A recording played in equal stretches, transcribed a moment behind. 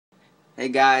Hey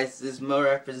guys, this is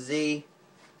MöRàpper Zee.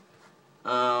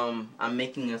 I'm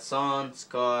making a song. It's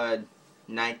called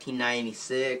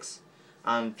 1996.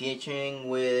 I'm featuring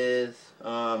with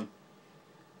Ty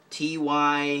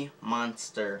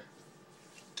Mönster.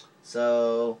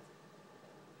 So,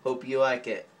 hope you like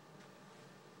it.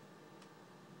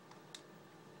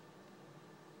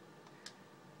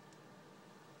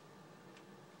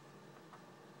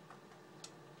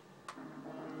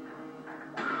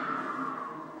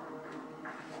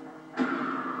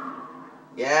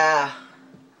 Yeah,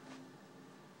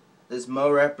 this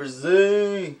MöRàpper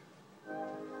Zee,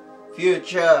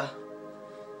 future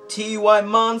Ty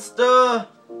Mönster.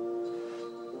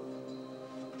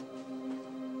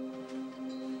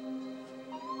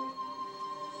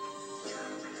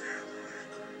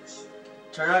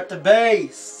 Turn up the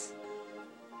bass.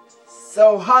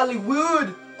 So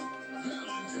Hollywood.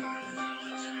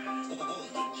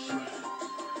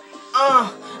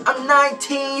 I'm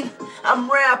 19. I'm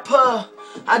rapper.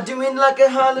 I do it like a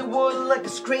Hollywood, like a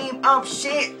scream of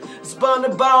shit. Spun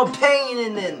about pain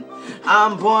and then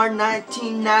I'm born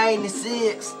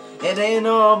 1996. It ain't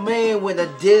all me with a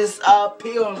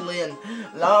disappearing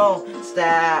long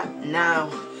style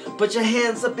now. Put your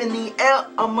hands up in the air,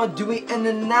 I'ma do it in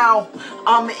the now.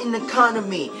 I'm in the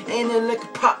economy, and it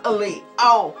look properly.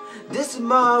 Oh, this is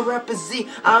MöRàpper Zee.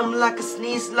 I'm like a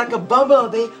sneeze, like a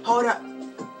bumblebee. Hold up,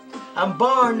 I'm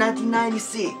born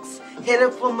 1996.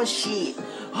 Headed for my shit.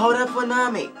 Hold up for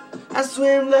me. I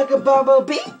swim like a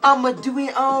bumblebee. I'ma do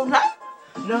it all night.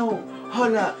 No,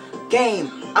 hold up,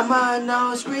 game. I'ma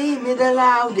now scream it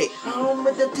aloud. Home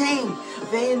with the team.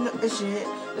 Fan the shit.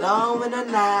 Long in the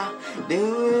night.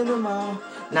 Doing them all.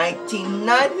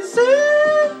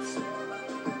 1996.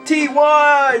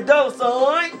 T.Y.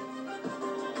 Dosai.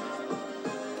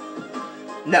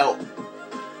 No.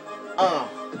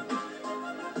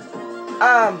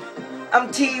 I'm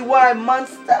Ty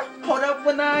Mönster. Hold up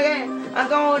when I'm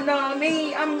going on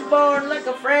me. I'm born like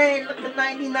a friend, like a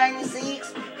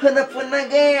 1996. Hold up when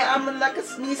I'm like a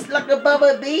sneeze, like a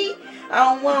bumblebee. I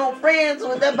don't want friends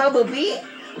with a bumblebee.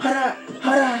 Hold up.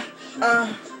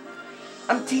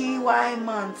 I'm Ty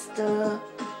Mönster.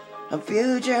 I'm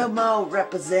future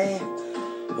MöRàpper Zee.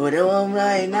 We're the one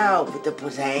right now with the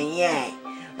pussy, yeah.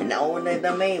 And only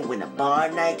the man when I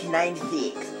born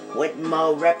 1996 with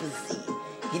MöRàpper Zee.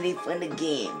 Hit it from the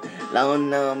game.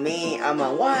 Long on me, I'm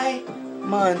a white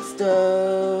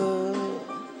monster.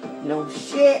 No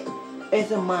shit,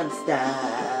 it's a monster.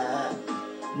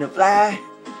 In the fly,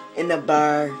 in the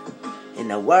bird, in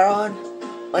the world,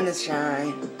 on the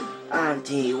shine. I'm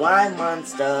Ty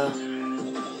Mönster.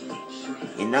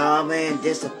 You know, man,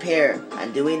 disappear.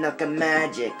 I'm doing like a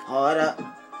magic. Hold up.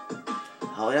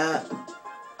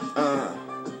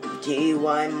 Ty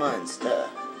Mönster.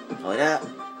 Hold up.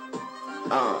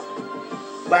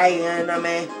 Right in the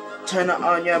man, turn it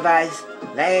on your vice.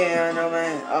 Lay on the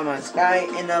man, on my sky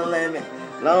in the limit.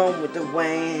 Long with the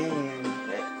wind.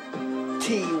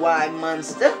 Ty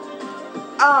Mönster.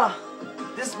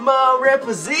 This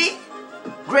MöRàpper Zee.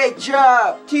 Great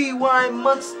job, Ty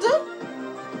Mönster.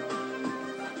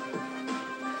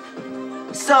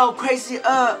 So crazy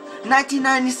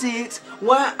 1996,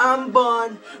 where I'm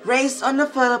born, raised on the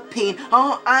Philippines.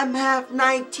 Oh, I'm half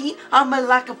 19, I'm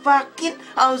like a fucking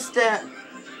oyster.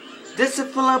 This is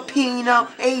Filipino,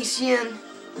 Asian.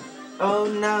 Oh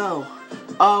no,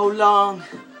 oh long,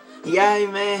 yeah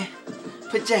man,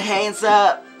 put your hands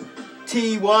up.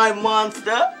 Ty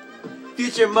Mönster,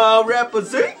 future MöRàpper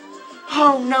Zee.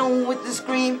 Oh no, with the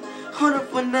scream, hold up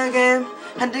for the game.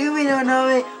 And do we don't know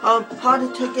it? Hard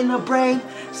to take in the brain.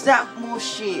 Stop more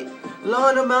shit.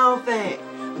 Lord of my thing.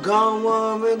 Gone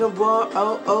on with the war.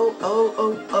 Oh.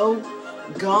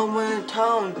 Gone with the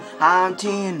tone. I'm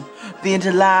 10. Being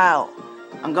too loud.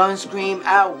 I'm gonna scream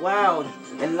out loud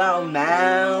and loud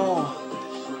mouth.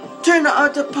 Turn the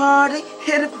other party.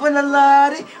 Hit it for the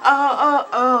lottie.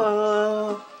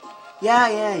 Oh.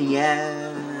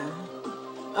 Yeah.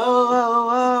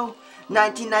 Oh.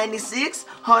 1996,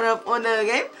 hold up on the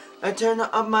game. I turn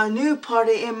up my new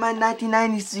party in my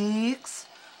 1996.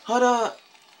 Hold up,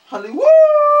 Hollywood.